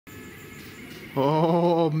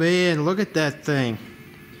Oh man, look at that thing.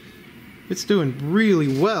 It's doing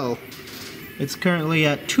really well. It's currently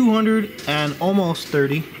at 200 and almost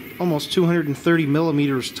 230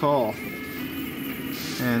 millimeters tall.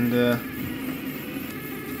 And if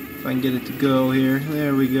I can get it to go here,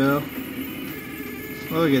 there we go.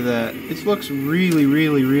 Look at that. It looks really,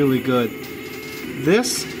 really, really good.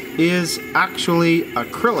 This is actually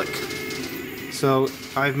acrylic. So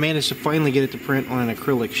I've managed to finally get it to print on an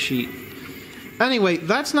acrylic sheet. Anyway,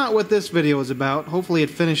 that's not what this video is about. Hopefully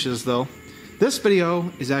it finishes though. This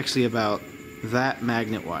video is actually about that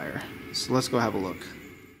magnet wire. So let's go have a look.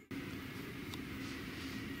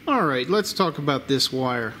 Alright, let's talk about this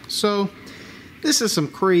wire. So, this is some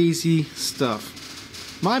crazy stuff.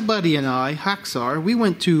 My buddy and I, Haxar, we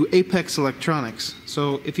went to Apex Electronics.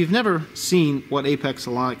 So, if you've never seen what Apex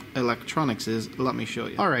Electronics is, let me show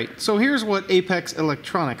you. Alright, so here's what Apex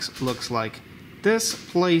Electronics looks like. This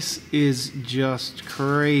place is just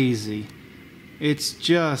crazy. It's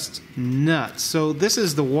just nuts. So, this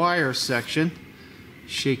is the wire section.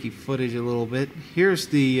 Shaky footage a little bit. Here's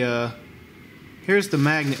the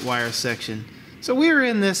magnet wire section. So we were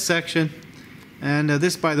in this section, and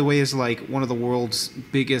this, by the way, is like one of the world's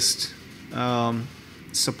biggest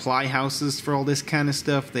supply houses for all this kind of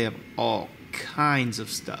stuff. They have all kinds of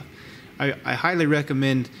stuff. I highly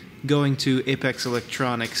recommend going to Apex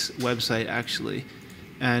Electronics website actually,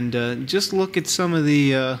 and just look at some of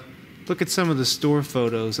the store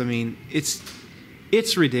photos. I mean, it's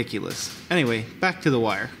ridiculous. Anyway, back to the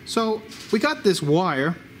wire. So we got this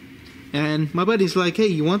wire. And my buddy's like, hey,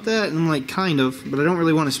 you want that? And I'm like, kind of, but I don't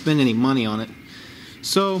really want to spend any money on it.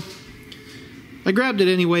 So I grabbed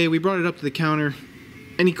it anyway. We brought it up to the counter,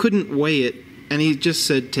 and he couldn't weigh it, and he just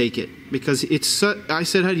said, take it. Because it's, I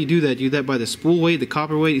said, how do you do that? Do you do that by the spool weight, the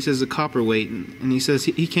copper weight? He says the copper weight, and he says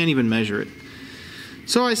he can't even measure it.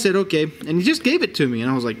 So I said, okay, and he just gave it to me,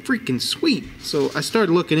 and I was like, freaking sweet. So I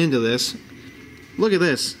started looking into this. Look at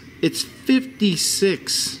this. It's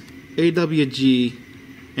 56 AWG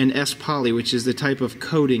and S-poly, which is the type of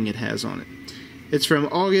coating it has on it. It's from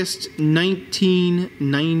August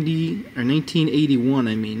 1990, or 1981,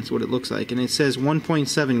 I mean, is what it looks like. And it says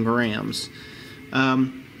 1.7 grams.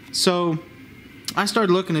 So I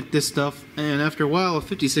started looking at this stuff, and after a while,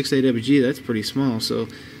 56 AWG, that's pretty small. So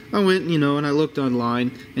I went, and I looked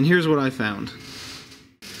online, and here's what I found.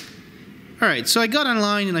 Alright, so I got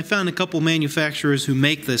online, and I found a couple manufacturers who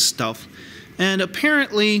make this stuff. And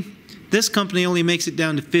apparently, this company only makes it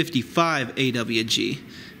down to 55 AWG,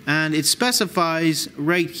 and it specifies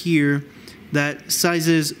right here that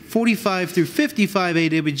sizes 45 through 55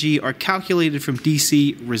 AWG are calculated from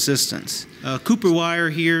DC resistance. Cooper Wire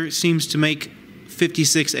here seems to make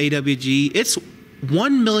 56 AWG. It's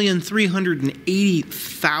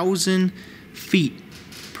 1,380,000 feet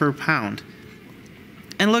per pound.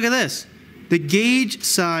 And look at this. The gauge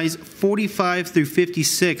size 45 through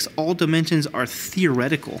 56, all dimensions are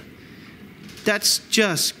theoretical. That's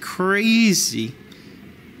just crazy.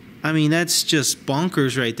 I mean, that's just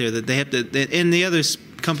bonkers right there that they have to, and the other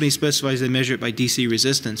company specifies they measure it by DC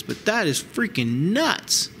resistance, but that is freaking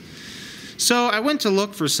nuts. So I went to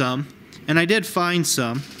look for some, and I did find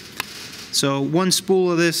some. So one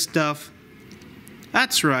spool of this stuff,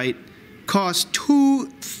 that's right, cost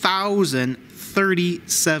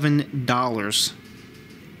 $2,037.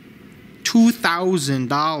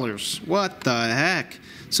 $2,000. What the heck?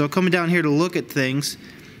 So coming down here to look at things,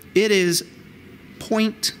 it is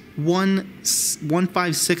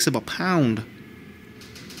 0.156 of a pound.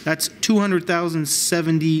 That's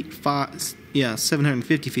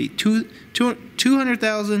 750 feet.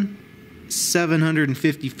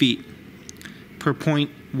 200,750 feet per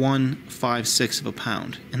 0.156 of a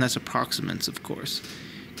pound. And that's approximates, of course.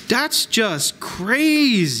 That's just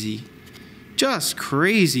crazy. Just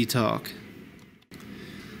crazy talk.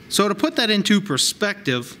 So to put that into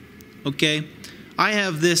perspective, okay, I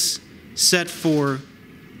have this set for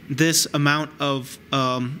this amount of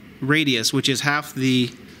radius, which is half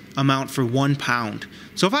the amount for 1 pound.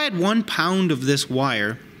 So if I had 1 pound of this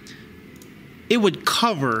wire, it would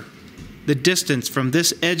cover the distance from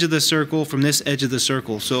this edge of the circle, from this edge of the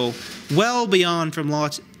circle. So well beyond from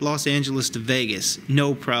Los Angeles to Vegas,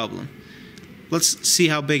 no problem. Let's see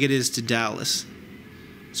how big it is to Dallas.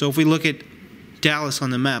 So if we look at Dallas on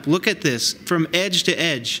the map, look at this. From edge to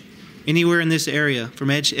edge, anywhere in this area, from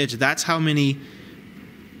edge to edge, that's how many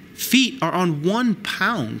feet are on 1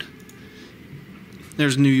 pound.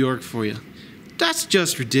 There's New York for you. That's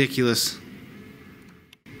just ridiculous.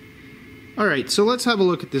 Alright, so let's have a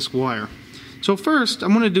look at this wire. So first,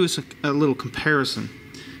 I'm going to do a little comparison.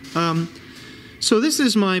 So this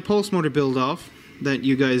is my pulse motor build-off. that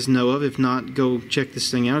you guys know of. If not, go check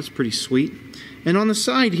this thing out. It's pretty sweet. And on the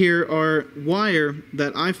side here are wire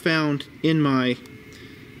that I found in my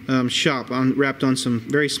shop, wrapped on some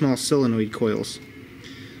very small solenoid coils.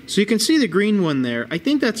 So you can see the green one there. I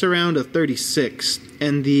think that's around a 36,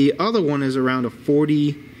 and the other one is around a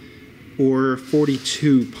 40 or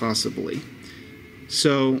 42 possibly.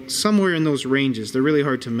 So somewhere in those ranges. They're really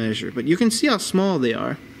hard to measure, but you can see how small they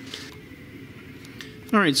are.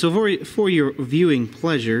 Alright, so for your viewing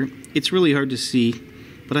pleasure, it's really hard to see,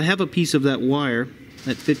 but I have a piece of that wire,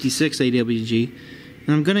 that 56 AWG, and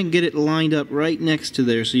I'm going to get it lined up right next to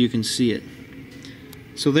there so you can see it.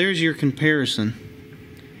 So there's your comparison.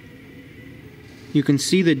 You can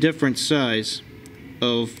see the different size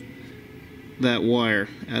of that wire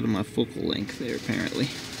out of my focal length there, apparently.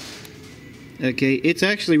 Okay, it's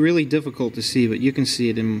actually really difficult to see, but you can see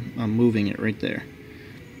it in I'm moving it right there.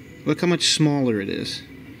 Look how much smaller it is.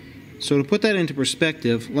 So to put that into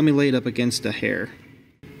perspective, let me lay it up against a hair.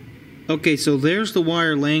 Okay, so there's the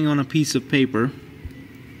wire laying on a piece of paper.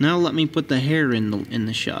 Now let me put the hair in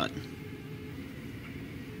the shot.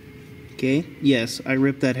 Okay, yes, I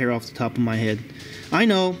ripped that hair off the top of my head. I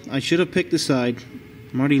know, I should have picked a side.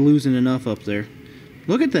 I'm already losing enough up there.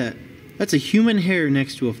 Look at that. That's a human hair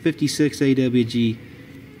next to a 56 AWG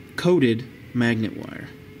coated magnet wire.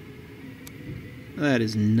 That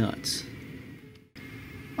is nuts.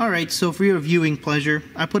 Alright, so for your viewing pleasure,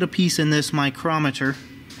 I put a piece in this micrometer,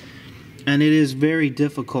 and it is very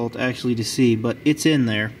difficult actually to see, but it's in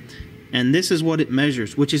there. And this is what it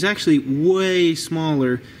measures, which is actually way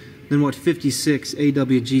smaller than what 56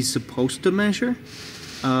 AWG is supposed to measure.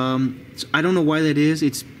 So I don't know why that is.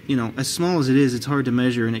 It's, you know, as small as it is, it's hard to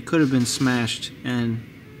measure, and it could have been smashed, and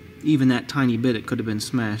even that tiny bit, it could have been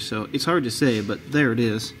smashed. So it's hard to say, but there it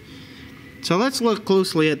is. So let's look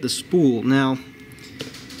closely at the spool. Now,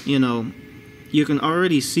 you know, you can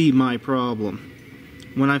already see my problem.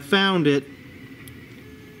 When I found it,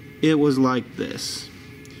 it was like this.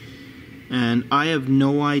 And I have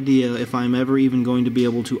no idea if I'm ever even going to be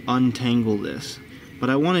able to untangle this. But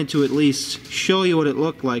I wanted to at least show you what it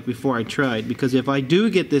looked like before I tried, because if I do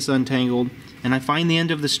get this untangled and I find the end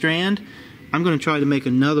of the strand, I'm going to try to make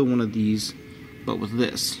another one of these, but with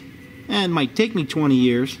this. And it might take me 20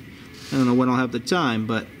 years. I don't know when I'll have the time,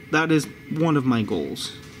 but that is one of my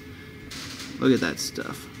goals. Look at that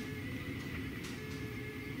stuff.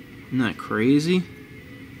 Isn't that crazy?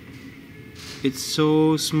 It's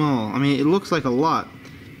so small. I mean, it looks like a lot,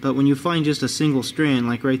 but when you find just a single strand,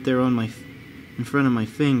 like right there on in front of my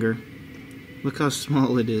finger, look how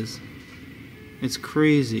small it is. It's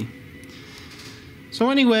crazy. So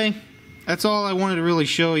anyway, that's all I wanted to really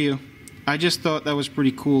show you. I just thought that was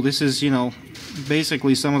pretty cool. This is, you know,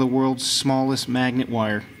 basically some of the world's smallest magnet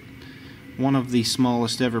wire. One of the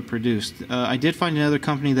smallest ever produced. I did find another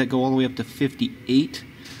company that go all the way up to 58,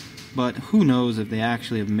 but who knows if they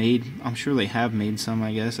actually have made, I'm sure they have made some,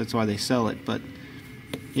 I guess, that's why they sell it, but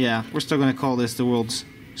yeah, we're still going to call this the world's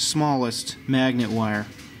smallest magnet wire,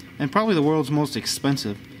 and probably the world's most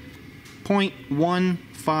expensive.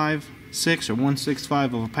 0.156 or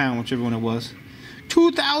 165 of a pound, whichever one it was.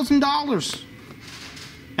 $2,000!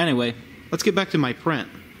 Anyway, let's get back to my print,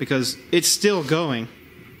 because it's still going.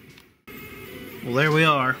 Well, there we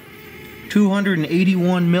are.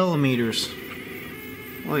 281 millimeters.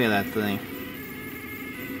 Look at that thing.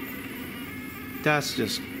 That's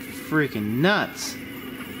just freaking nuts.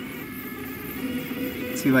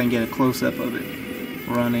 Let's see if I can get a close-up of it.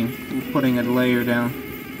 Running, putting a layer down.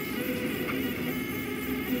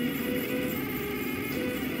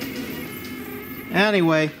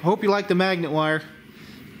 Anyway, hope you like the magnet wire.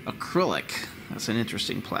 Acrylic. That's an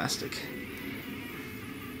interesting plastic.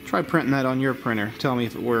 Try printing that on your printer. Tell me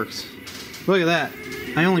if it works. Look at that.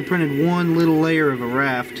 I only printed one little layer of a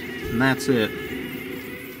raft, and that's it.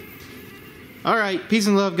 Alright, peace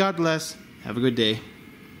and love. God bless. Have a good day.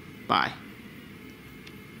 Bye.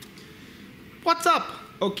 What's up?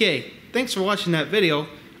 Okay, thanks for watching that video.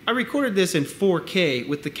 I recorded this in 4K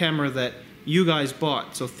with the camera that you guys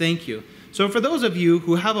bought, so thank you. So for those of you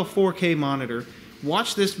who have a 4K monitor,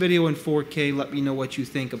 watch this video in 4K, let me know what you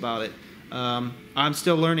think about it. I'm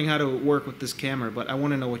still learning how to work with this camera, but I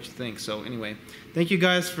want to know what you think. So anyway, thank you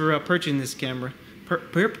guys for purchasing this camera,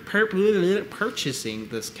 purchasing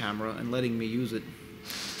this camera and letting me use it.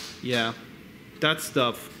 Yeah, that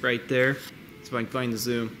stuff right there. Let's see if I can find the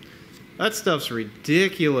zoom. That stuff's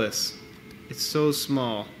ridiculous. It's so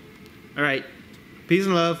small. All right, peace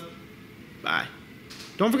and love. Bye.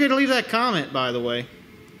 Don't forget to leave that comment, by the way.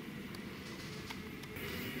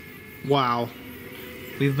 Wow.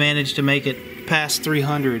 We've managed to make it past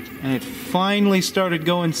 300, and it finally started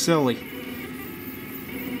going silly.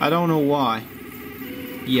 I don't know why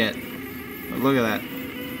yet. But look at that.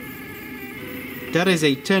 That is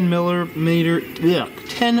a 10 millimeter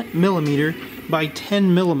by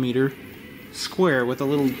 10 millimeter square with a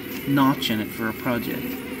little notch in it for a project.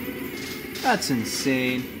 That's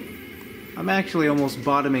insane. I'm actually almost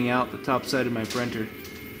bottoming out the top side of my printer.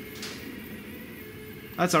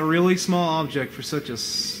 That's a really small object for such a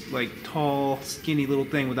tall, skinny little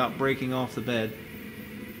thing without breaking off the bed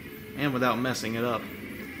and without messing it up.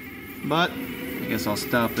 But I guess I'll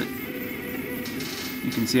stop it.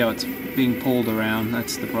 You can see how it's being pulled around.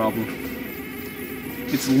 That's the problem.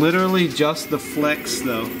 It's literally just the flex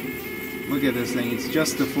though. Look at this thing. It's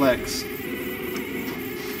just the flex.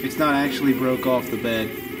 It's not actually broke off the bed.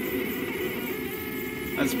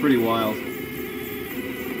 That's pretty wild.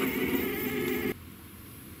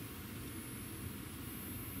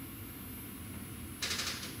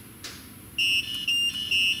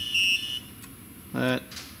 That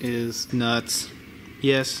is nuts.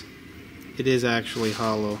 Yes, it is actually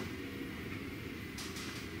hollow.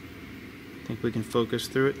 Think we can focus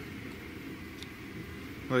through it?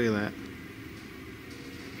 Look at that.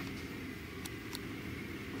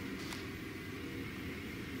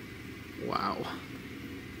 Wow.